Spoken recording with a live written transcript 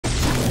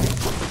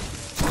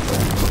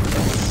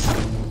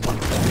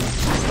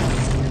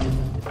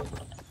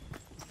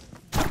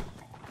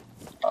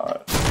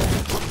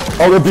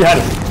Oh, they're behind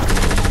us.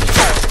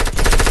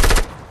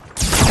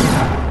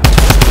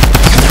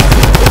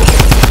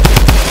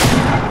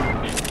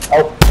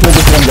 Oh, kill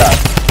this one guy.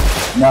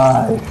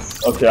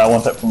 Nice. Okay, I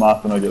want that from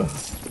off when I get up.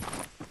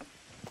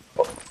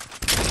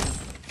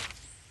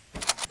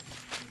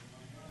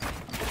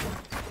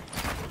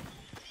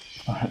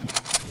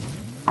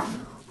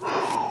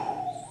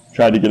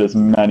 Tried to get as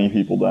many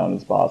people down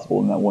as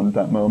possible in that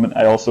one-time moment.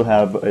 I also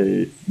have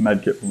a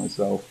med kit for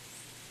myself.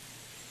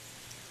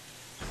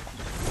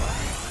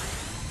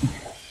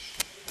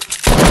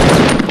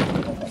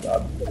 Oh my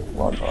god,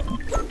 wrong button.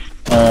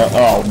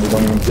 Oh, we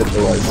don't even get the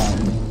right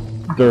mountain.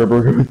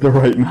 Durburger with the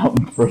right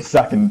mountain for a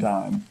second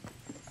time.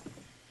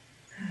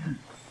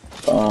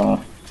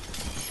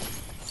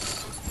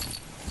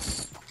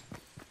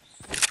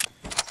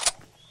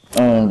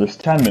 There's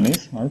 10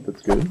 minis, alright,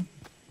 that's good.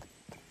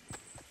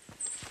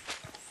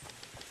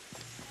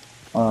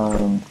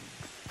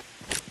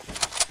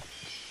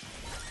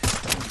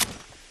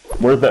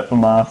 Where's that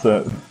FAMAS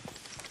at?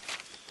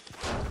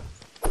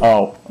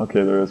 Oh,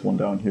 okay, there is one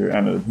down here,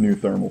 and a new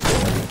thermal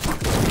foil.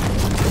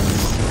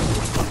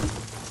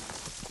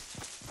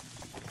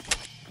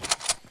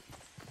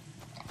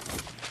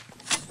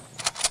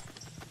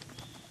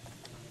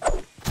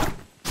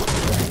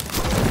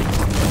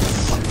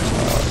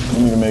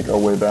 We need to make our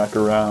way back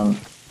around.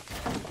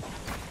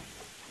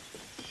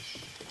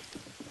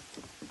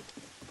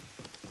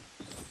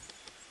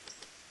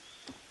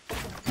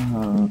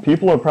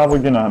 People are probably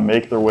gonna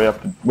make their way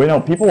up to... Wait, no,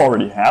 people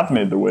already have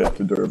made their way up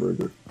to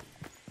Durburger.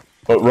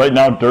 But right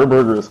now,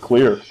 Durburger is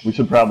clear. We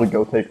should probably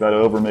go take that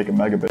over, make a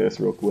mega base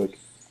real quick.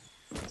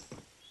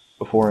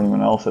 Before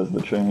anyone else has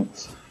the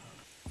chance.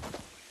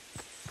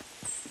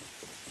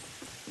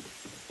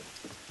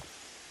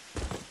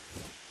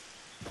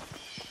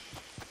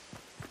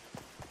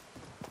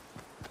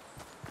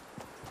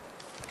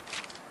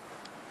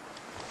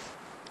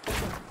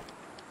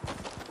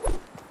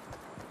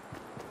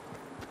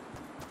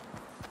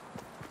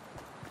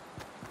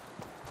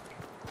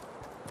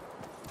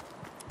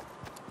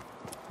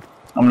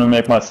 I'm gonna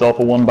make myself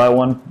a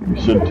 1x1. You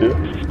should too.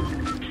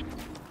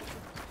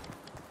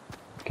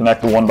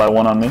 Connect the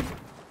 1x1 on me.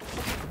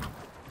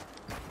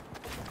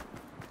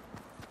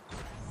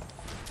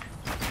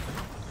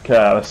 Okay,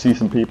 I see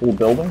some people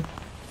building.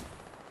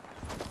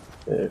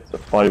 Okay, it's a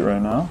fight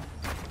right now.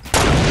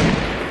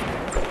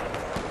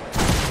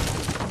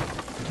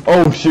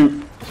 Oh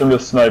shoot! Someone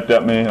just sniped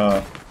at me.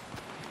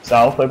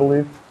 South, I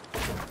believe.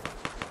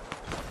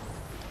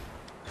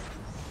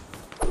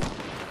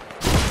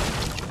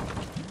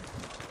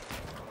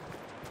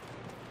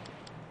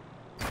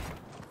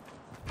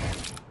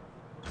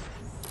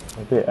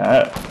 Where they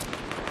at?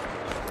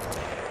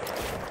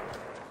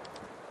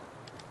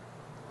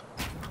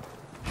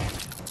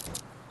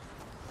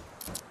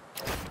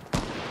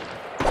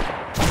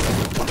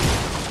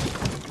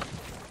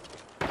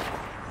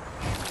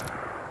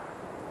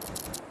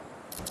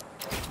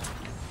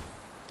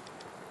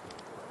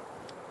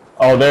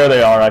 Oh, there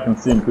they are. I can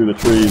see them through the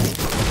trees.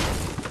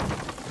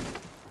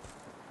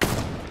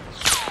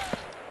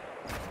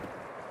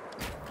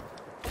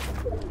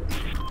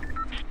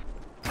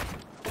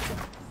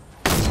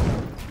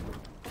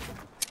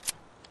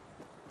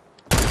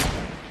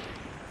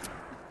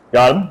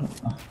 Got him.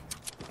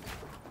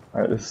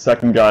 Alright, this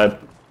second guy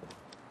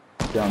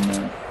down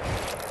there.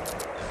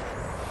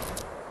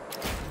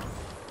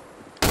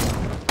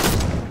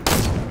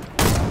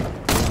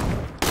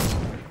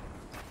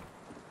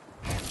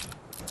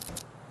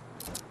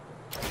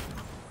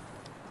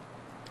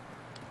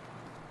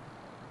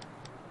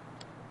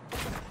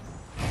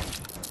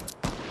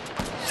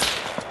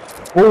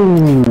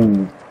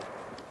 Ooh.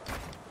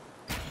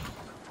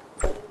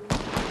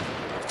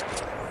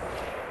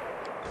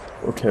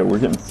 Okay, we're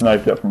getting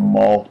sniped at from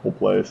multiple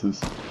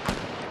places.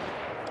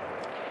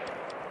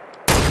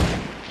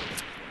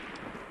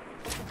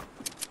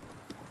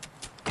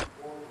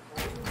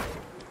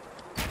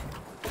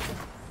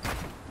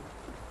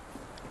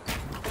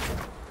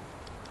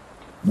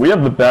 We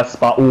have the best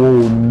spot.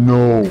 Oh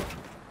no!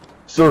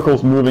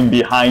 Circle's moving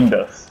behind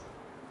us.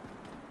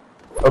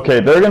 Okay,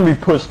 they're gonna be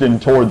pushed in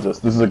towards us.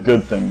 This is a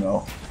good thing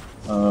though.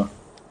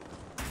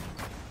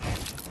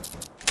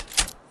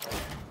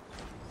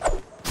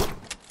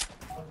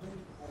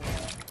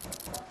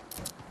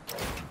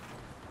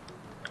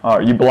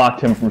 Alright, you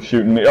blocked him from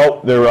shooting me. Oh,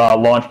 they're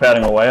launch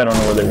padding away. I don't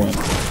know where they went.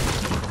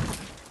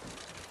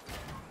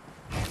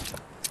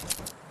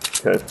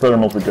 Okay,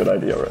 thermal's a good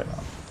idea right now.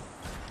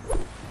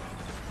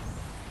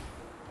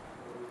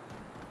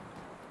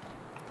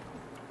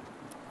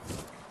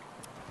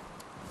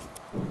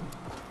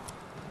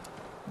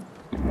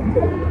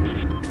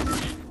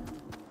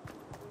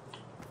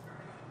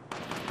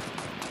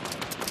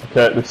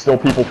 Okay, there's still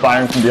people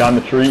firing from behind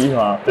the tree,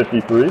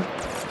 53.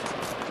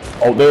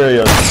 Oh, there he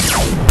is.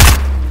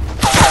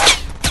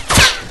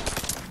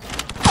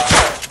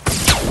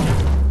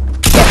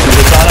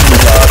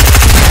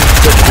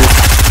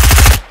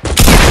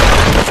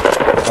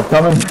 I'm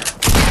coming.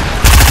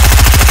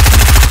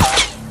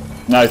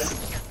 Nice.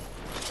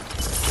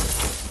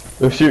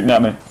 They're shooting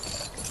at me.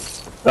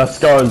 That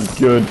scar is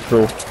good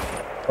for...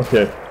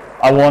 Okay.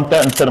 I want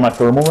that instead of my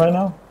thermal right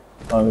now.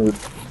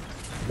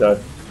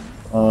 Okay.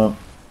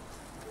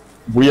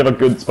 We have a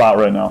good spot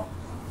right now.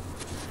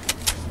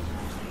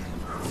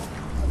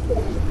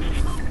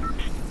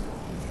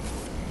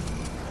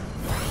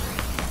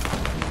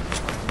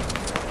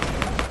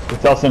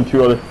 Let's also send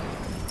 2 other.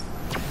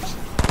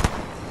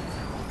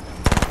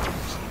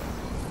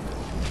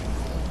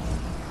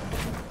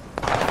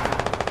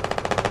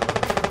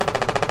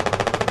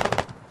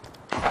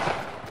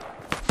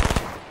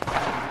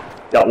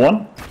 Got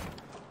one.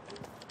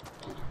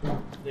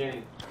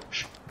 Danny,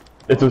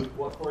 It's a,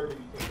 what cord did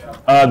you take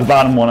out? the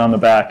bottom one on the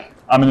back.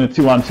 I'm in a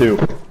 2-on-2.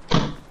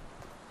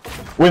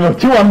 Wait, no,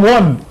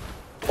 2-on-1.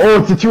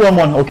 Oh, it's a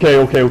 2-on-1.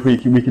 Okay,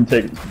 we can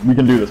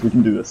do this. We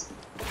can do this.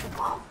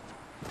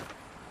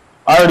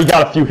 I already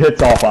got a few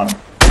hits off on him.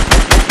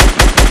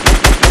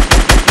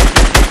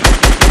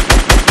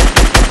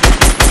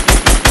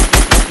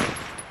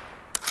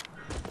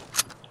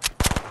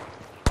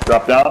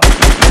 Drop down.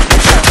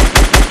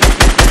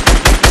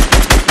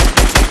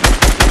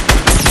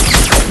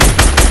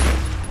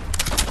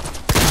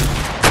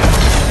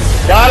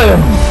 Got him!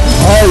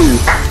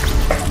 Nice!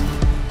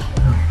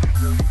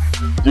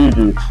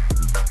 GG.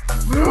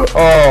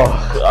 Oh,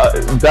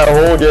 that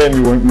whole game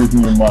you weren't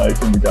using your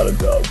mic and we got a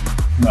dub.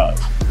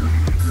 Nice.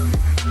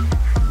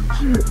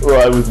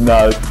 Well, I was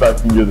not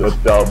expecting you to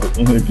dub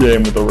in a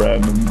game with a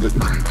random.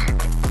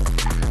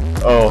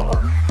 Oh,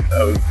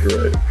 that was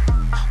great.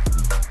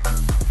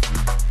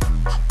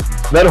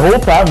 That whole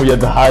time we had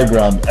the high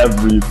ground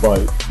every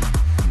fight.